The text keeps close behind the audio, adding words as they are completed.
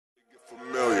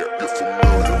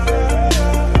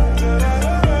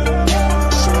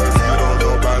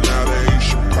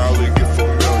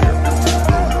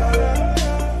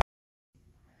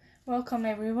Welcome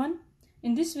everyone.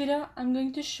 In this video I'm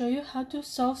going to show you how to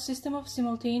solve system of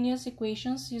simultaneous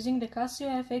equations using the Casio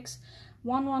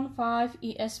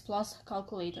FX-115ES PLUS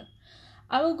calculator.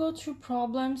 I will go through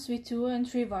problems with 2 and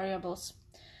 3 variables.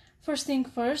 First thing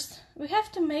first, we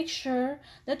have to make sure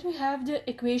that we have the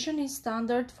equation in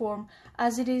standard form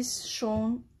as it is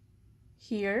shown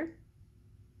here.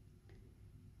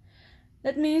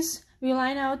 That means we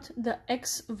line out the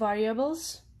x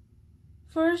variables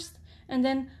first and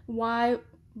then y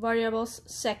variables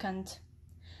second.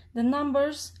 The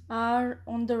numbers are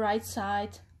on the right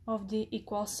side of the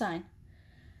equal sign.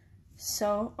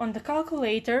 So on the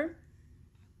calculator,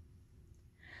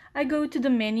 I go to the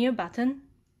menu button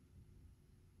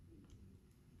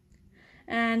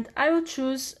and I will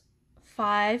choose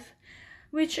 5,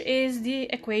 which is the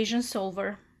equation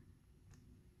solver.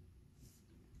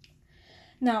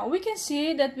 Now we can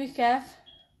see that we have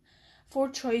 4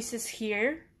 choices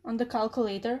here on the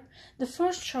calculator. The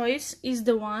first choice is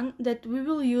the one that we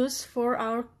will use for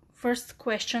our first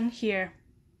question here.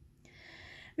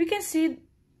 We can see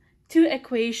 2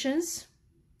 equations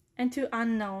and 2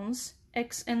 unknowns,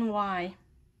 x and y.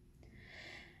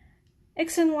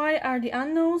 X and y are the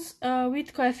unknowns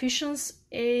with coefficients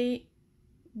a,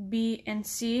 b, and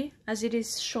c, as it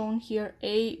is shown here,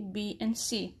 a, b, and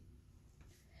c.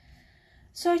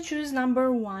 So I choose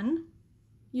number 1.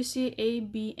 You see a,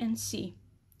 b, and c,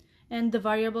 and the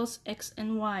variables x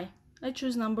and y. I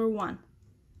choose number 1.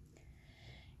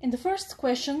 In the first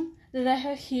question that I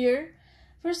have here,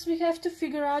 first we have to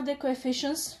figure out the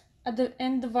coefficients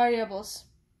and the variables,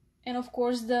 and of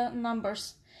course the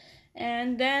numbers.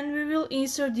 And then we will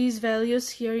insert these values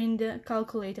here in the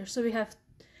calculator. So we have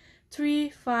 3,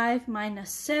 5,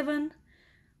 minus 7,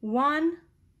 1,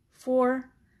 4,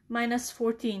 minus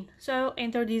 14. So I'll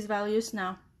enter these values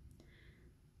now.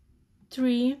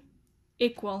 3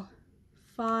 equal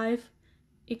 5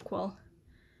 equal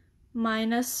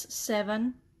minus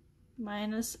 7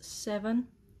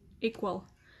 equal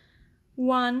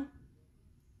 1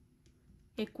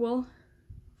 equal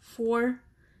 4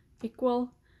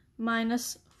 equal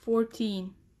minus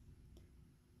 14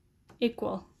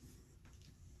 equal.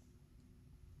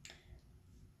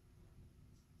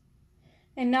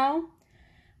 And now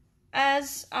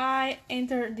as I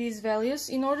enter these values,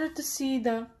 in order to see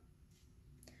the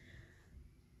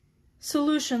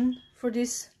solution for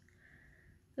these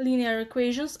linear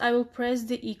equations, I will press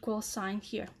the equal sign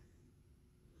here.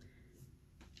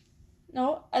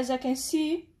 Now, as I can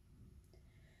see,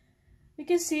 we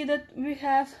can see that we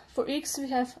have, for x we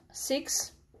have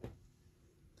 6,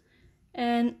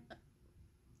 and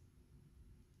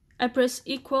I press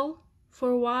equal.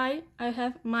 For y I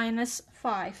have minus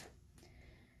 5.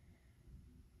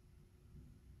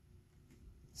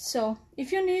 So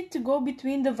if you need to go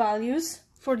between the values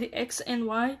for the x and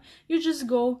y, you just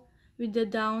go with the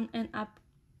down and up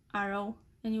arrow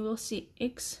and you will see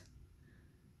x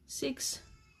 6,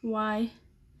 y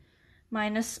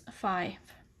minus 5.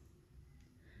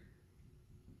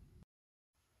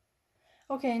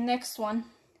 Okay, next one.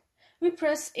 We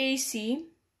press AC,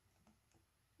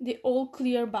 the all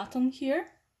clear button here.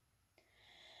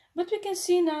 But we can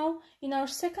see now in our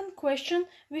second question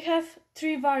we have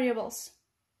 3 variables,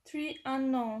 3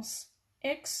 unknowns,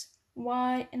 x,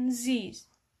 y, and z.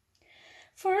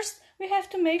 First, we have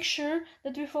to make sure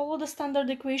that we follow the standard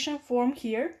equation form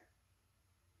here.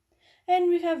 And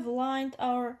we have lined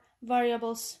our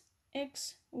variables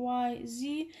x, y,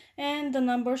 z, and the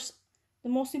numbers. The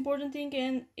most important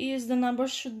thing is the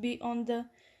numbers should be on the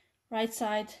right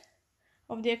side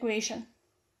of the equation.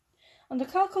 On the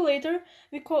calculator,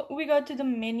 we go to the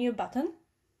menu button,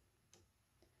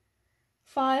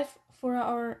 5 for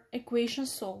our equation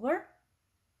solver.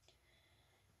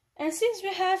 And since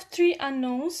we have 3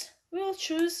 unknowns, we will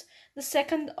choose the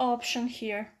second option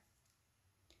here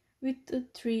with the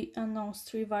 3 unknowns,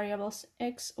 3 variables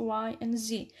x, y, and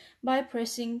z by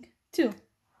pressing 2.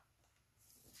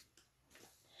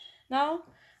 Now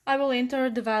I will enter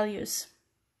the values.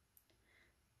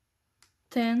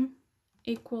 10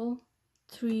 equal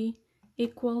 3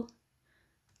 equal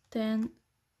 10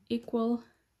 equal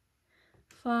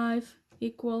 5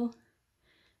 equal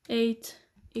 8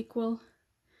 equal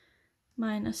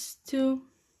minus 2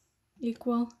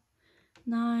 equal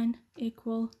 9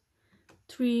 equal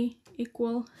 3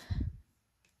 equal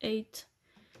 8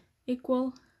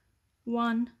 equal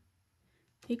 1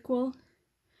 equal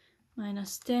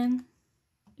minus 10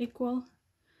 equal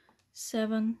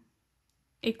 7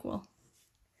 equal.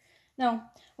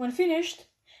 Now, when finished,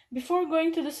 before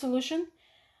going to the solution,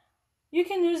 you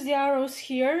can use the arrows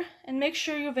here and make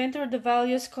sure you've entered the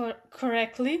values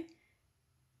correctly.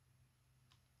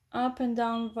 up and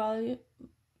down value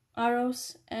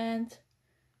arrows and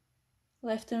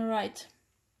left and right.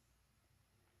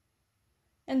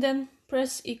 And then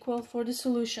press equal for the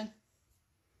solution.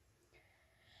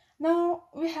 Now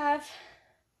we have,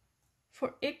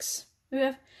 for x, we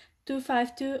have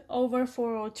 252 over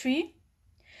 403.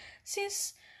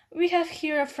 Since we have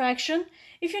here a fraction,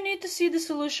 if you need to see the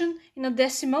solution in a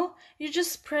decimal, you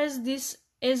just press this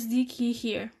SD key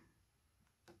here.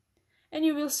 And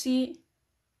you will see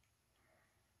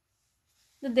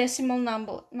the decimal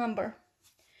number.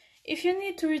 If you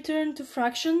need to return to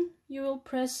fraction, you will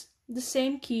press the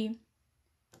same key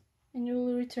and you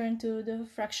will return to the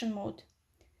fraction mode.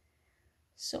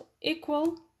 So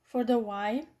equal for the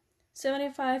y,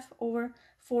 75 over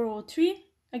 403.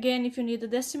 Again, if you need a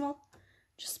decimal,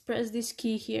 just press this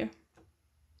key here.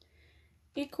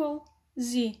 Equal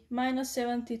z, minus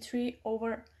 73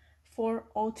 over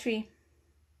 403.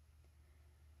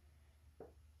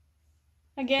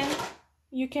 Again,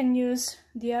 you can use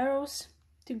the arrows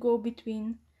to go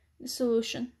between the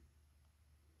solution.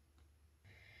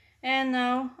 And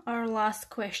now our last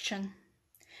question.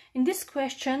 In this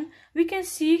question, we can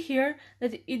see here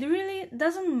that it really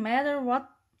doesn't matter what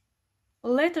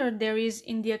letter there is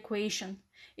in the equation.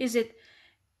 Is it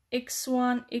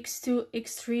x1, x2,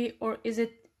 x3, or is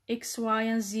it x, y,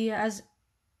 and z as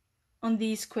on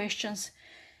these questions?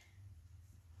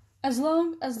 As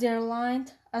long as they are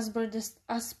aligned as per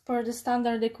the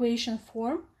standard equation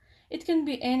form, it can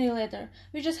be any letter.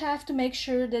 We just have to make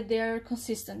sure that they are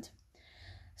consistent.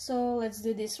 So let's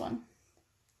do this one.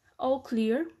 All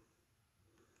clear.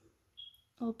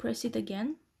 I'll press it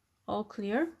again. All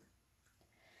clear.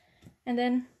 And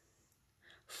then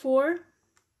 4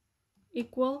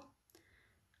 equal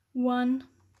 1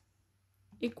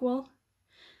 equal.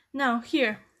 Now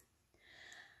here,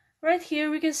 right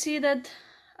here we can see that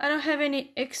I don't have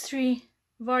any x3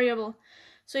 variable,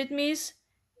 so it means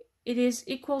it is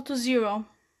equal to 0.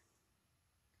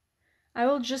 I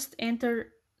will just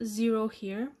enter 0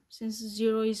 here, since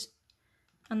 0 is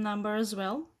a number as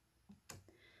well.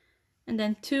 And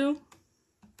then 2,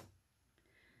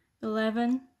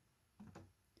 11,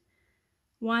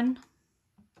 1,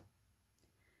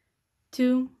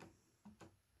 2,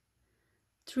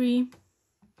 3.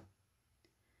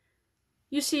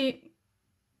 You see,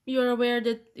 you're aware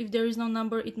that if there is no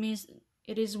number, it means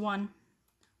it is 1.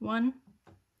 1,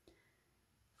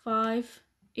 5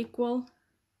 equal,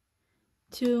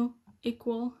 2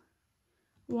 equal,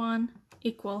 1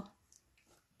 equal.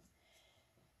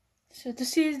 So to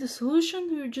see the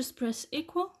solution, we just press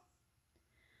equal.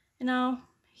 And now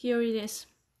here it is.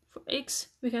 For x,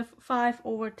 we have 5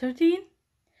 over 13.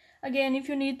 Again, if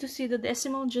you need to see the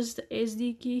decimal, just the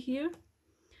SD key here.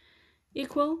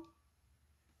 Equal.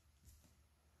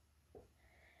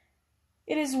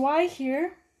 It is y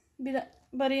here,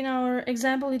 but in our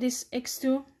example it is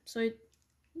x2, so it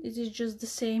is just the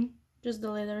same, just the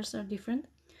letters are different.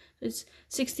 So it's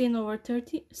 6 over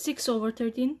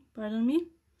 13, pardon me.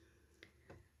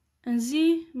 And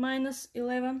z minus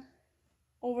 11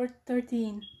 over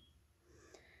 13.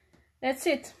 That's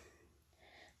it.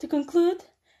 To conclude,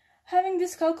 having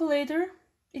this calculator,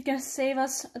 it can save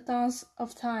us a tons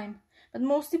of time. But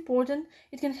most important,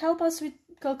 it can help us with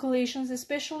calculations,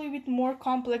 especially with more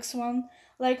complex ones,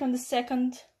 like on the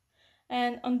second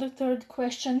and on the third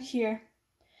question here.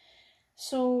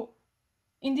 So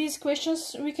in these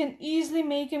questions, we can easily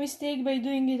make a mistake by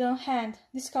doing it on hand.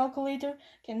 This calculator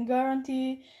can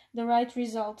guarantee the right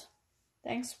result.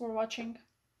 Thanks for watching.